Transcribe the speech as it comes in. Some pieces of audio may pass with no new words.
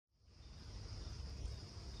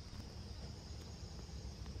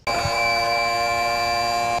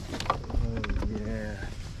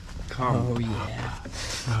Oh yeah.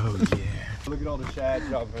 Oh yeah. Look at all the shad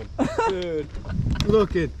jumping. Dude,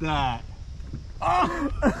 look at that. Oh.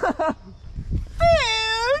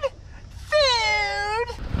 Food!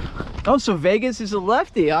 Food! Oh, so Vegas is a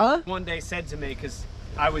lefty, huh? One day said to me, because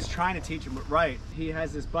I was trying to teach him right, he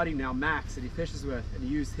has this buddy now, Max, that he fishes with, and he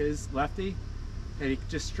used his lefty, and he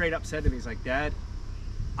just straight up said to me, he's like, Dad,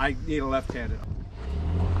 I need a left-handed.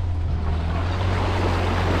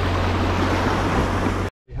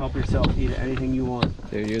 Help yourself, eat anything you want.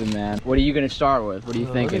 Dude, you're the man. What are you gonna start with? What are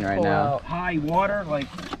you thinking right now? High water, like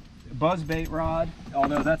a buzzbait rod,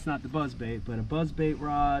 although that's not the buzzbait, but a buzzbait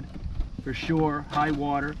rod for sure, high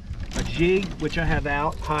water. A jig, which I have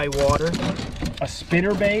out, high water. A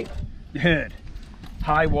spinner bait, dude,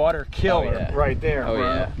 high water killer right there, bro.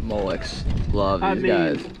 Yeah, Molex, love these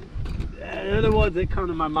guys. They're the ones that come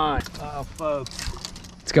to my mind. Oh, folks.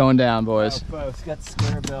 It's going down, boys. Oh, folks, got the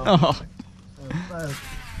square bill. Oh. Oh, folks.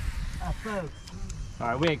 Oh, folks. All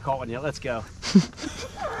right, we ain't caught one yet. Let's go.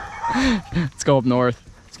 Let's go up north.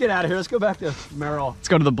 Let's get out of here. Let's go back to Merrill. Let's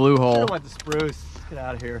go to the blue hole. I want the spruce. Let's get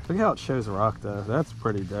out of here. Look how it shows rock, though. That's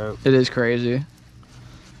pretty dope. It is crazy.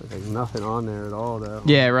 There's nothing on there at all, though.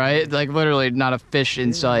 Yeah, right? Like literally not a fish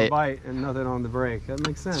in sight. Bite and nothing on the break. That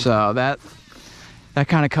makes sense. So that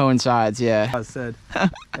kind of coincides, yeah. I said,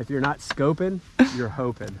 if you're not scoping, you're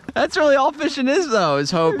hoping. That's really all fishing is, though, is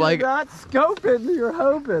hope. If like you're not scoping, you're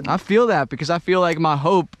hoping. I feel that because I feel like my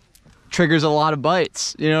hope triggers a lot of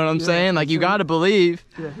bites. You know what I'm saying? Like you got to believe.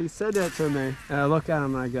 Yeah, he said that to me, and I look at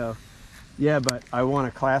him and I go, yeah, but I want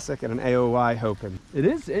a classic and an AOY hoping. It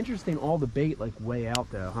is interesting, all the bait like way out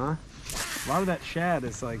though, huh? A lot of that shad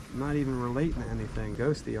is like not even relating to anything.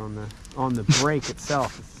 Ghosty on the break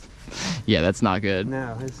itself. Yeah, that's not good.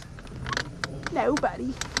 No, it's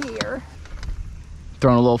nobody here.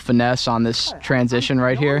 Throwing a little finesse on this transition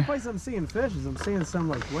right here. The only place I'm seeing fish is I'm seeing some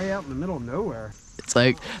like way out in the middle of nowhere. It's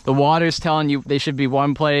like the water's telling you they should be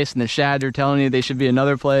one place and the shads are telling you they should be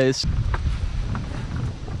another place.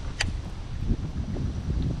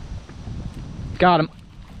 Got him.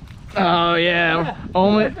 Oh yeah,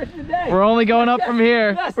 we're only going up from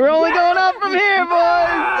here. We're only going up from here,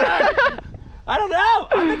 boys. I don't know.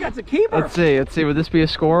 I think that's a keeper. Let's see. Would this be a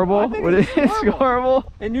scoreable? Would it be scoreable?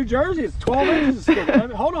 In New Jersey, it's 12 inches of scoreable. I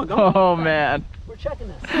mean, hold on. Don't oh man. We're checking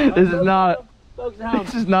this. This is not.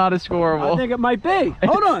 This is not a scoreable. I think it might be.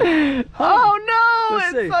 Hold on. Oh no!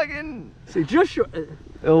 Let's it's see. fucking. See, just short.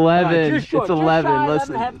 11. Just short. It's 11.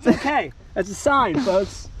 Listen. It's okay. That's a sign,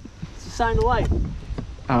 folks. It's a sign of life.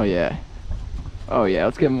 Oh yeah. Oh yeah.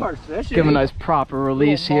 Let's give him a nice proper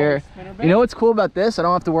release here. You know what's cool about this? I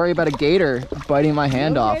don't have to worry about a gator biting my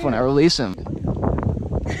hand off when I release him.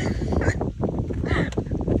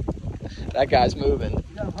 That guy's moving.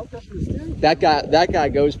 That guy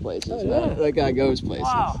goes places. Oh, yeah. That guy goes places.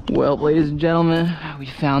 Wow. Well, ladies and gentlemen, we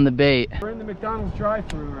found the bait. We're in the McDonald's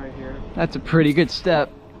drive-thru right here. That's a pretty good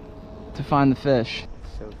step to find the fish.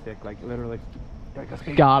 So thick, like literally.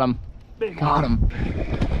 Got him. Got him.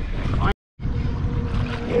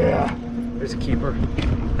 Yeah. There's a keeper.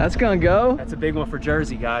 That's gonna go. That's a big one for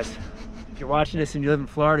Jersey, guys. If you're watching this and you live in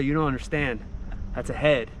Florida, you don't understand. That's a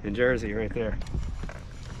head in Jersey right there.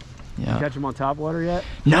 Yeah. Catch him on top water yet?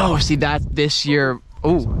 No, see that this year.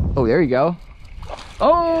 Oh, there you go.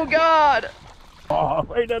 Oh God! Oh,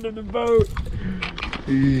 right under the boat.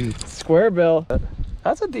 Square bill.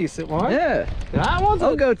 That's a decent one. Yeah. That one's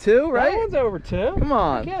I'll go 2, right? That one's over 2. Come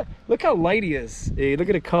on. Yeah. Look how light he is. Hey, look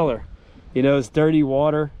at the color. You know, it's dirty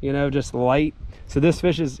water. You know, just light. So this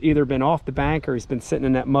fish has either been off the bank or he's been sitting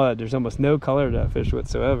in that mud. There's almost no color to that fish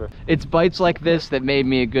whatsoever. It's bites like this that made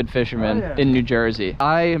me a good fisherman in New Jersey.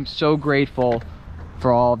 I am so grateful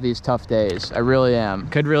for all of these tough days. I really am.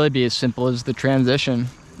 Could really be as simple as the transition,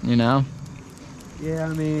 you know? Yeah,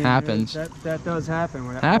 I mean, happens. That does happen.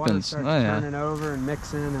 When that happens. water starts turning over and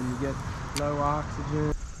mixing and you get low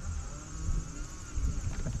oxygen.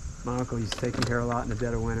 My uncle used to take me here a lot in the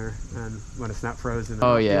dead of winter and when it's not frozen.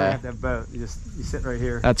 Oh yeah. You yeah. that boat. You sit right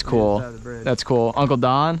here. That's cool. That's cool. Uncle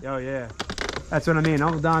Don? Oh yeah. That's what I mean.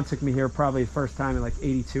 Uncle Don took me here probably the first time in like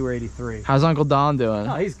 82 or 83. How's Uncle Don doing?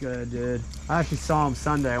 Oh, he's good, dude. I actually saw him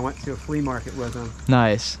Sunday. I went to a flea market with him.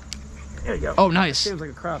 Nice. There you go. Oh, nice. Seems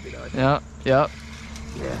like a crappie though. Yep. Yep.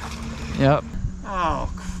 Yeah. Yep.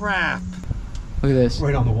 Oh crap. Look at this.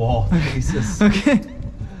 Right on the wall. Jesus. Okay.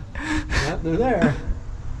 Yep, they're there.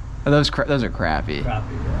 Oh, those are crappie.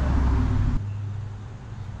 Crappie, yeah.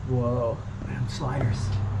 Whoa. Damn sliders.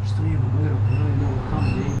 They're still in the middle. They don't even know we're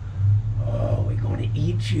coming, dude. Oh, we're going to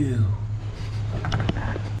eat you.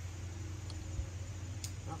 Not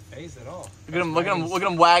phased at all. Look at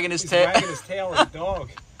him wagging his tail. Wagging his tail like a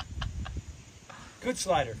dog. Good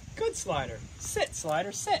slider. Good slider. Sit,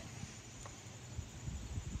 slider. Sit.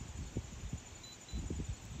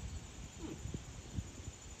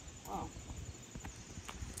 Wow.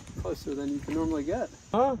 Closer than you can normally get.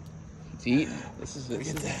 Huh? It's eating. This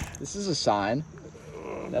is a sign.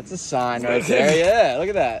 That's a sign right there. Yeah, look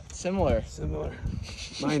at that. Similar. Similar.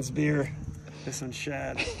 Mine's beer. This one's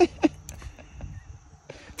shad.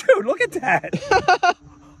 Dude, look at that.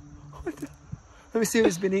 Let me see what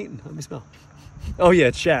he's been eating. Let me smell. Oh yeah,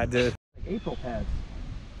 it's shad, dude. Like April pads.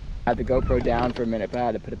 I had the GoPro down for a minute, but I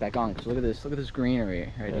had to put it back on because look at this. Look at this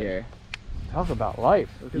greenery right here. Talk about life.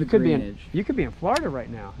 Look at You the could greenage. you could be in Florida right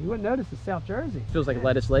now. You wouldn't notice it's South Jersey. Feels like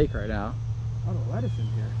Lettuce Lake right now. Oh, the lettuce in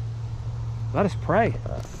here. Let us pray.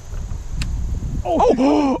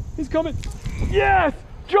 Oh, he's coming. Yes,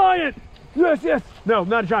 giant. Yes, yes. No,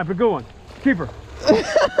 not a giant, but a good one. Keeper.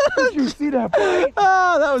 Did you see that bite?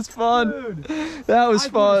 Oh, that was fun. Dude, that was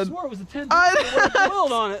fun. I swore it was a 10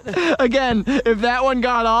 boiled on it. Again, if that one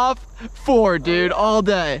got off, 4, dude, all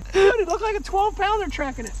day. Dude, it looked like a 12-pounder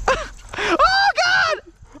tracking it. Oh, God!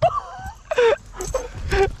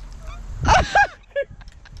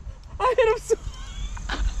 I hit him so...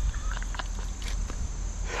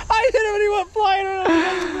 I hit him and he went flying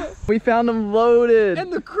around. We found them loaded. In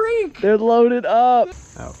the creek. They're loaded up.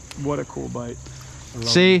 Oh, what a cool bite.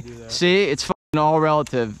 See, it's fucking all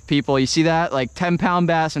relative, people. You see that? Like 10-pound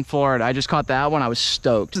bass in Florida. I just caught that one. I was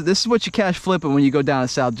stoked. This is what you catch flipping when you go down to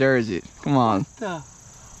South Jersey. Come on.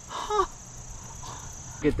 Huh.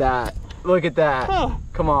 Look at that. Look at that. Huh.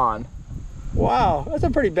 Come on. Wow, that's a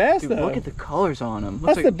pretty bass, Dude, though. look at the colors on them.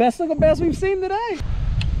 That's the best looking bass we've seen today.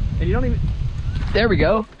 And you don't even... There we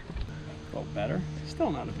go. A little better.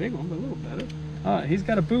 Still not a big one, but a little better. He's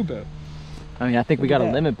got a boo-boo. I mean, I think we got a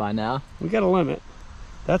limit by now. We got a limit.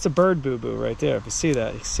 That's a bird boo-boo right there. If you see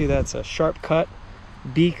that, that's a sharp cut.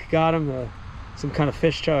 Beak got him. Some kind of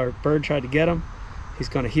fish or bird tried to get him. He's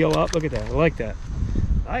gonna heal up. Look at that. I like that.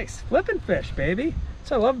 Nice. Flipping fish, baby.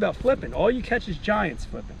 That's what I love about flipping. All you catch is giants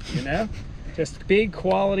flipping, you know? Just big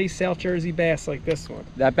quality South Jersey bass like this one.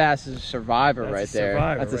 That bass is a survivor right there.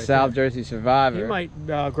 That's a South Jersey survivor. He might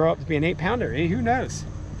grow up to be an 8-pounder. Who knows?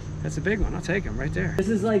 That's a big one. I'll take him right there. This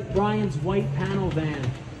is like Brian's white panel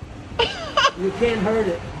van. You can't hurt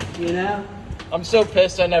it, you know? I'm so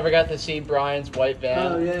pissed I never got to see Brian's white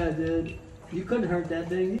van. Oh yeah, dude. You couldn't hurt that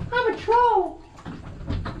thing. I'm a troll.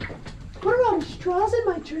 What are all the straws in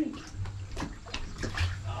my drink?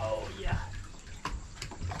 Oh yeah.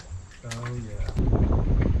 Oh yeah.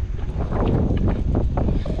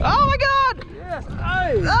 Oh my God! Yes.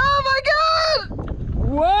 Nice. Oh my God!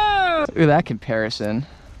 Whoa! Look at that comparison.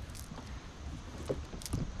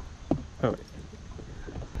 Oh.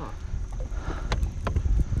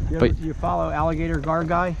 You follow alligator guard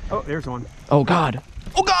guy? Oh, there's one. Oh God!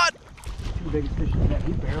 Oh God! Two biggest fish in that.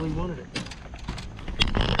 He barely wanted it.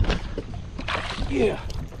 Yeah.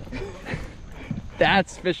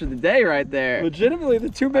 That's fish of the day right there. Legitimately the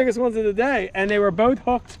two biggest ones of the day, and they were both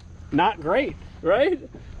hooked. Not great, right?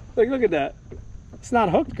 Like, look at that. It's not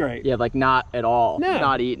hooked great. Yeah, like not at all. No.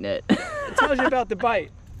 Not eating it. It tells you about the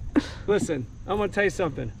bite. Listen, I'm gonna tell you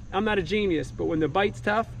something. I'm not a genius, but when the bite's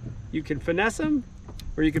tough, you can finesse them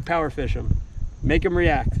or you can power fish them. Make them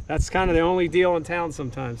react. That's kind of the only deal in town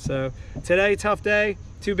sometimes. So today, tough day,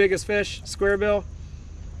 two biggest fish, square bill.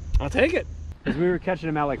 I'll take it. Because we were catching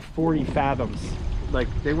them out like 40 fathoms. Like,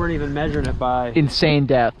 they weren't even measuring it by... Insane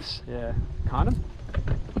depths. Yeah. Condom?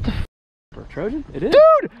 What the f? For a Trojan? It is.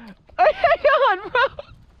 Dude! Hang on,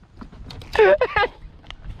 bro!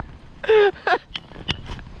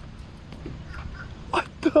 What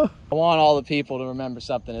the? I want all the people to remember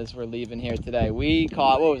something as we're leaving here today. We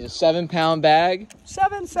caught, what was it, 7-pound bag?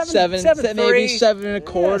 Seven, maybe 7 7 and a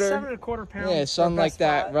quarter. Yeah, 7 1/4 pounds. Yeah, something like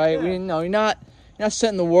that, spot. right? Yeah. We didn't know. You're not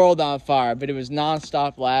setting the world on fire, but it was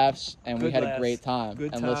non-stop laughs, and we Good had laughs. a great time.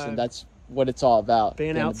 Good and time. listen, that's what it's all about.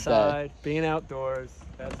 Being at the end of the day. outside, being outdoors,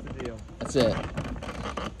 that's the deal. That's it.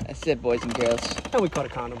 That's it, boys and girls. And we caught a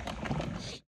condom.